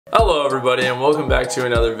Hello everybody and welcome back to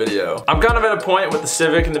another video. I'm kind of at a point with the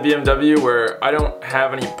Civic and the BMW where I don't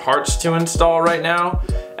have any parts to install right now,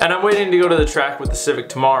 and I'm waiting to go to the track with the Civic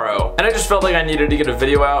tomorrow. And I just felt like I needed to get a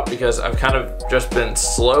video out because I've kind of just been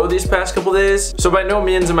slow these past couple days. So by no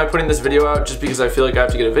means am I putting this video out just because I feel like I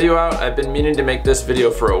have to get a video out. I've been meaning to make this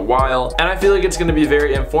video for a while, and I feel like it's going to be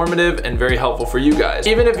very informative and very helpful for you guys.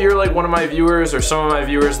 Even if you're like one of my viewers or some of my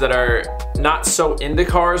viewers that are not so into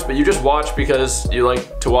cars, but you just watch because you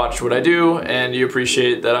like to watch what I do and you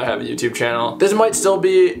appreciate that I have a YouTube channel, this might still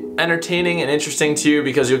be entertaining and interesting to you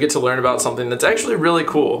because you'll get to learn about something that's actually really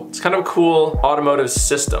cool. It's kind of a cool automotive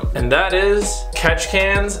system, and that is catch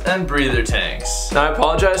cans and breather tanks. Now I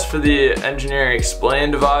apologize for the engineering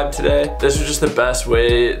explained vibe today. This was just the best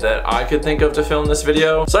way that I could think of to film this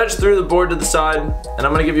video. So I just threw the board to the side and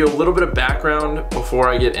I'm gonna give you a little bit of background before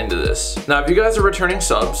I get into this. Now if you guys are returning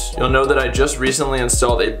subs, you'll know that I just recently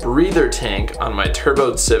installed a breather tank on my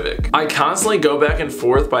turboed Civic. I constantly go back and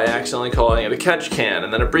forth by accidentally calling it a catch can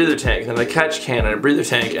and then a breather tank and then a catch can and a breather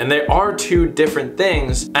tank, and they are two different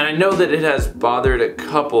things, and I know that it has bothered a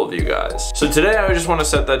couple of you guys. So today I just want to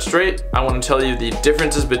set that straight. I want to tell you the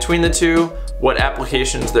differences between the two, what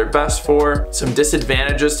applications they're best for, some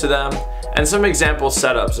disadvantages to them, and some example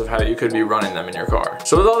setups of how you could be running them in your car.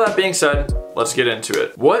 So with all that being said, let's get into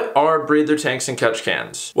it. What are breather tanks and catch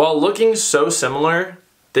cans? While looking so similar,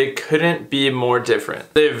 they couldn't be more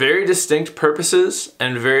different. They have very distinct purposes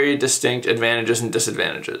and very distinct advantages and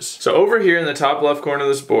disadvantages. So over here in the top left corner of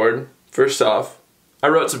this board, first off, I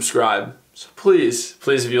wrote subscribe. So please,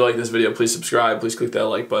 if you like this video, please subscribe. Please click that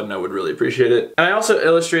like button. I would really appreciate it. And I also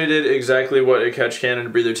illustrated exactly what a catch can and a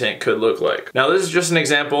breather tank could look like. Now this is just an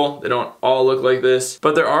example. They don't all look like this,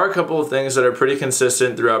 but there are a couple of things that are pretty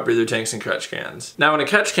consistent throughout breather tanks and catch cans. Now in a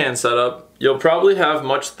catch can setup, you'll probably have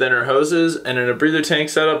much thinner hoses, and in a breather tank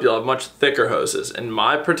setup, you'll have much thicker hoses. In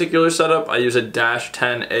my particular setup, I use a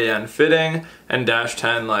 -10 AN fitting and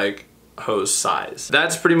 -10 like hose size.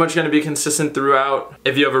 That's pretty much going to be consistent throughout.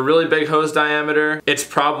 If you have a really big hose diameter, it's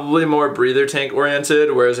probably more breather tank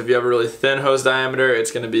oriented, whereas if you have a really thin hose diameter,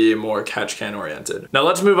 it's going to be more catch can oriented. Now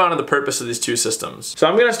let's move on to the purpose of these two systems. So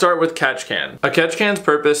I'm going to start with catch can. A catch can's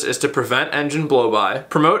purpose is to prevent engine blow-by,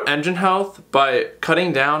 promote engine health by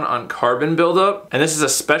cutting down on carbon buildup, and this is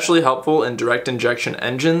especially helpful in direct injection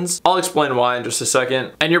engines. I'll explain why in just a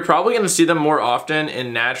second. And you're probably going to see them more often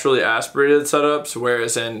in naturally aspirated setups,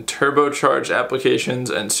 whereas in turbocharged applications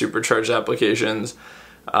and supercharged applications,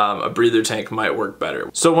 a breather tank might work better.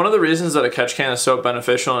 So one of the reasons that a catch can is so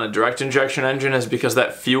beneficial in a direct injection engine is because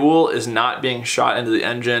that fuel is not being shot into the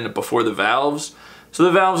engine before the valves. So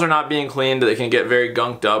the valves are not being cleaned. They can get very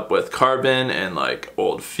gunked up with carbon and like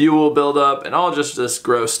old fuel buildup and all just this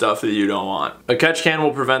gross stuff that you don't want. A catch can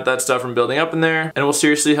will prevent that stuff from building up in there and will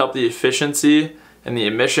seriously help the efficiency and the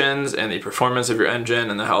emissions and the performance of your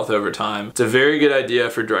engine and the health over time. It's a very good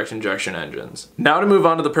idea for direct injection engines. Now to move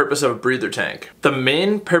on to the purpose of a breather tank. The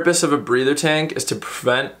main purpose of a breather tank is to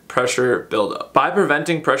prevent pressure buildup. By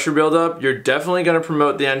preventing pressure buildup, you're definitely going to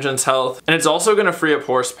promote the engine's health, and it's also going to free up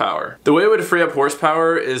horsepower. The way it would free up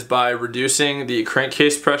horsepower is by reducing the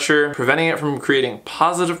crankcase pressure, preventing it from creating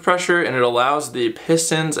positive pressure, and it allows the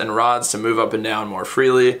pistons and rods to move up and down more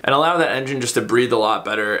freely and allow that engine just to breathe a lot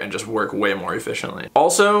better and just work way more efficiently.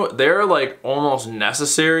 Also, they're like almost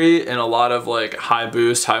necessary in a lot of like high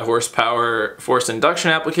boost, high horsepower forced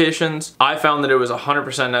induction applications. I found that it was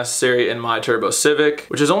 100% necessary in my turbo Civic,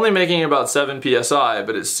 which is only making about 7 PSI,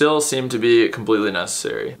 but it still seemed to be completely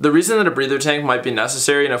necessary. The reason that a breather tank might be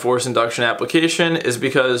necessary in a forced induction application is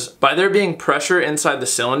because by there being pressure inside the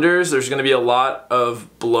cylinders, there's going to be a lot of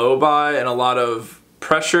blow by and a lot of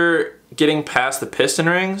pressure getting past the piston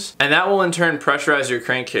rings, and that will in turn pressurize your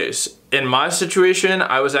crankcase. In my situation,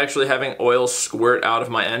 I was actually having oil squirt out of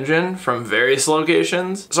my engine from various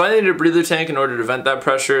locations, so I needed a breather tank in order to vent that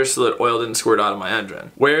pressure so that oil didn't squirt out of my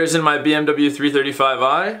engine. Whereas in my BMW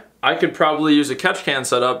 335i, I could probably use a catch can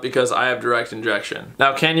setup because I have direct injection.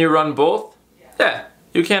 Now, can you run both? Yeah.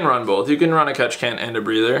 You can run both. You can run a catch can and a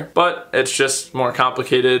breather, but it's just more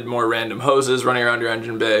complicated, more random hoses running around your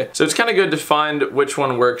engine bay. So it's kind of good to find which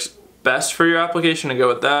one works best for your application and go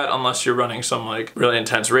with that, unless you're running some like really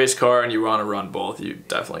intense race car and you want to run both, you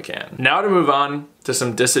definitely can. Now to move on to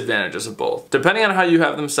some disadvantages of both. Depending on how you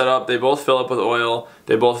have them set up, they both fill up with oil,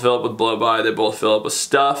 they both fill up with blow-by, they both fill up with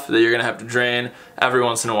stuff that you're gonna have to drain every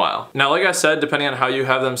once in a while. Now, like I said, depending on how you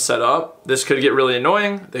have them set up, this could get really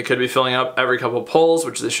annoying. They could be filling up every couple pulls,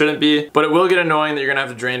 which they shouldn't be, but it will get annoying that you're gonna have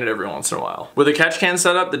to drain it every once in a while. With a catch can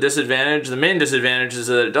setup, the main disadvantage is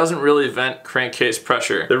that it doesn't really vent crankcase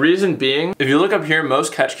pressure. The reason being, if you look up here,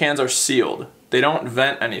 most catch cans are sealed. They don't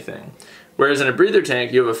vent anything. Whereas in a breather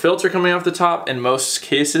tank, you have a filter coming off the top. In most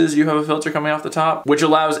cases, you have a filter coming off the top, which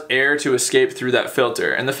allows air to escape through that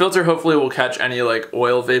filter. And the filter hopefully will catch any like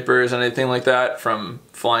oil vapors, anything like that from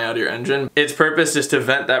flying out of your engine. Its purpose is to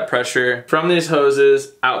vent that pressure from these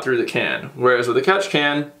hoses out through the can. Whereas with a catch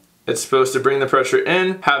can, it's supposed to bring the pressure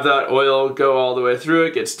in, have that oil go all the way through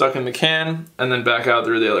it, get stuck in the can, and then back out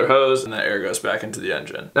through the other hose, and that air goes back into the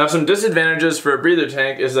engine. Now, some disadvantages for a breather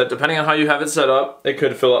tank is that depending on how you have it set up, it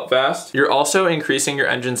could fill up fast. You're also increasing your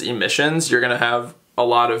engine's emissions. You're gonna have a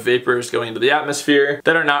lot of vapors going into the atmosphere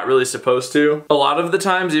that are not really supposed to. A lot of the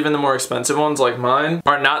times, even the more expensive ones like mine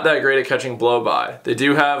are not that great at catching blow-by. They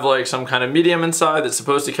do have like some kind of medium inside that's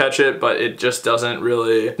supposed to catch it, but it just doesn't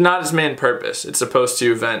really, not its main purpose. It's supposed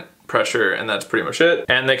to vent pressure, and that's pretty much it.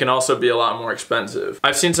 And they can also be a lot more expensive.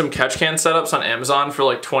 I've seen some catch can setups on Amazon for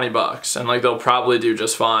like 20 bucks, and like they'll probably do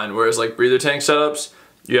just fine. Whereas like breather tank setups,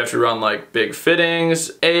 you have to run like big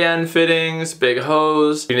fittings, AN fittings, big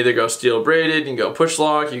hose. You can either go steel braided, you can go push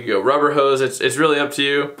lock, you can go rubber hose. It's really up to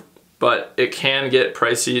you, but it can get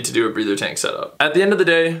pricey to do a breather tank setup. At the end of the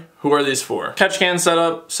day, who are these for? Catch can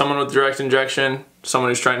setup, someone with direct injection,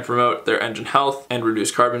 someone who's trying to promote their engine health and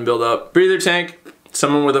reduce carbon buildup. Breather tank,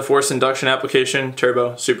 someone with a forced induction application,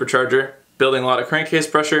 turbo, supercharger, building a lot of crankcase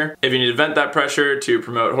pressure. If you need to vent that pressure to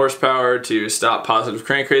promote horsepower, to stop positive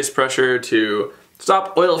crankcase pressure, to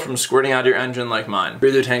stop oil from squirting out of your engine like mine,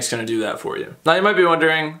 breather tank's gonna do that for you. Now you might be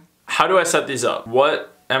wondering, how do I set these up?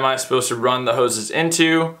 What am I supposed to run the hoses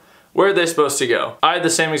into? Where are they supposed to go? I had the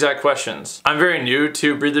same exact questions. I'm very new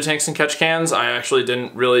to breather tanks and catch cans. I actually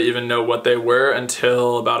didn't really even know what they were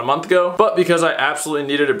until about a month ago. But because I absolutely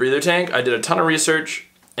needed a breather tank, I did a ton of research,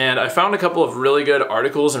 and I found a couple of really good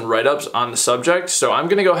articles and write-ups on the subject, so I'm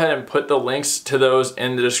gonna go ahead and put the links to those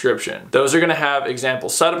in the description. Those are gonna have example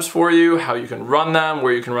setups for you, how you can run them,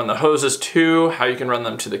 where you can run the hoses to, how you can run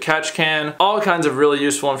them to the catch can, all kinds of really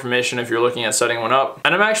useful information if you're looking at setting one up.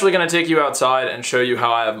 And I'm actually gonna take you outside and show you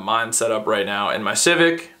how I have mine set up right now in my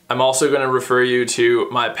Civic. I'm also gonna refer you to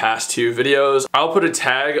my past 2 videos. I'll put a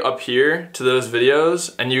tag up here to those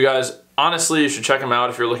videos, and you guys, honestly, you should check them out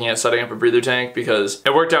if you're looking at setting up a breather tank, because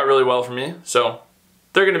it worked out really well for me. So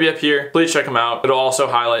they're gonna be up here. Please check them out. It'll also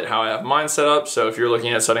highlight how I have mine set up. So if you're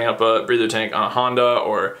looking at setting up a breather tank on a Honda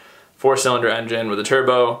or 4-cylinder engine with a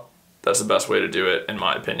turbo, that's the best way to do it in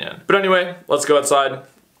my opinion. But anyway, let's go outside.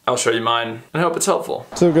 I'll show you mine, and I hope it's helpful.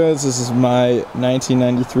 So guys, this is my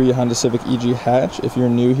 1993 Honda Civic EG hatch. If you're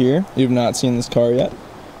new here, you've not seen this car yet,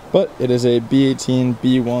 but it is a B18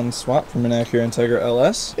 B1 swap from an Acura Integra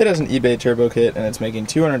LS. It has an eBay turbo kit, and it's making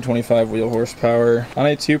 225 wheel horsepower on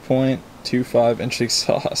a 2.25 inch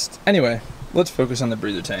exhaust. Anyway, let's focus on the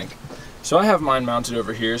breather tank. So I have mine mounted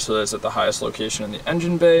over here so that it's at the highest location in the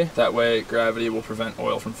engine bay. That way gravity will prevent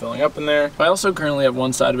oil from filling up in there. I also currently have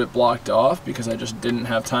one side of it blocked off because I just didn't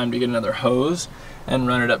have time to get another hose and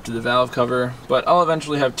run it up to the valve cover. But I'll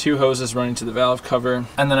eventually have 2 hoses running to the valve cover.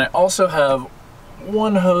 And then I also have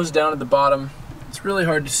one hose down at the bottom. It's really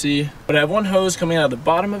hard to see, but I have one hose coming out of the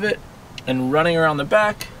bottom of it and running around the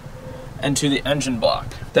back and to the engine block.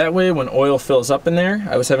 That way when oil fills up in there,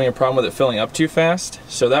 I was having a problem with it filling up too fast,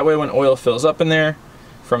 so that way when oil fills up in there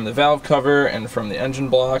from the valve cover and from the engine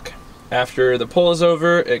block, after the pull is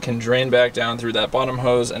over, it can drain back down through that bottom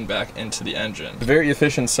hose and back into the engine. Very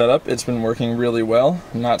efficient setup. It's been working really well.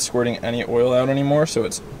 I'm not squirting any oil out anymore, so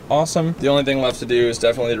it's awesome. The only thing left to do is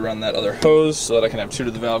definitely to run that other hose so that I can have 2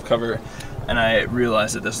 to the valve cover, and I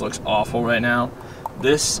realize that this looks awful right now.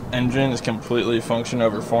 This engine is completely function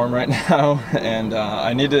over form right now, and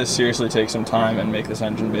I need to seriously take some time and make this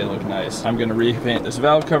engine bay look nice. I'm gonna repaint this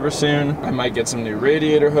valve cover soon. I might get some new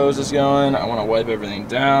radiator hoses going. I wanna wipe everything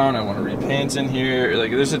down. I wanna repaint in here. Like,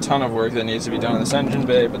 there's a ton of work that needs to be done in this engine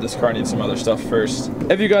bay, but this car needs some other stuff first.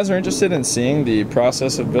 If you guys are interested in seeing the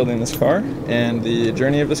process of building this car and the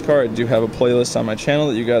journey of this car, I do have a playlist on my channel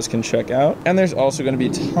that you guys can check out. And there's also gonna be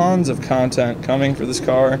tons of content coming for this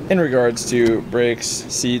car in regards to brakes,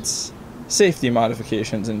 seats, safety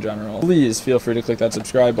modifications in general. Please feel free to click that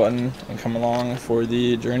subscribe button and come along for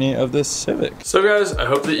the journey of this Civic. So guys, I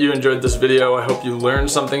hope that you enjoyed this video. I hope you learned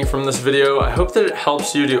something from this video. I hope that it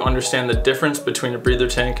helps you to understand the difference between a breather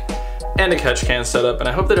tank and a catch can setup, and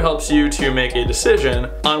I hope that it helps you to make a decision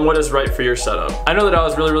on what is right for your setup. I know that I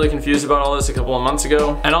was really confused about all this a couple of months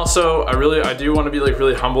ago, and also I do want to be like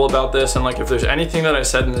really humble about this, and like if there's anything that I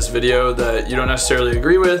said in this video that you don't necessarily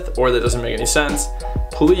agree with or that doesn't make any sense,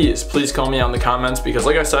 please call me out in the comments, because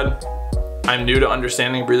like I said, I'm new to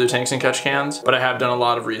understanding breather tanks and catch cans, but I have done a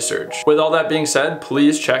lot of research. With all that being said,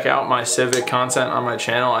 please check out my Civic content on my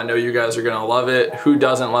channel. I know you guys are gonna love it. Who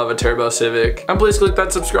doesn't love a turbo Civic? And please click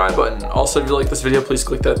that subscribe button. Also, if you like this video, please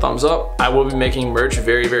click that thumbs up. I will be making merch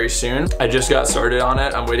very, very soon. I just got started on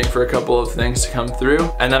it. I'm waiting for a couple of things to come through,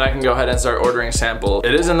 and then I can go ahead and start ordering samples.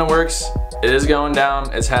 It is in the works. It is going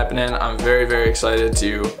down. It's happening. I'm very, very excited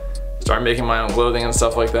to start making my own clothing and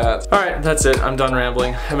stuff like that. All right, that's it. I'm done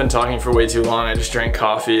rambling. I've been talking for way too long. I just drank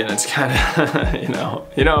coffee and it's kind of, you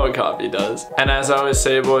know what coffee does. And as I always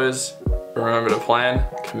say, boys, remember to plan,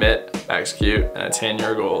 commit, execute, and attain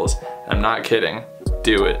your goals. I'm not kidding.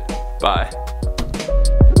 Do it. Bye.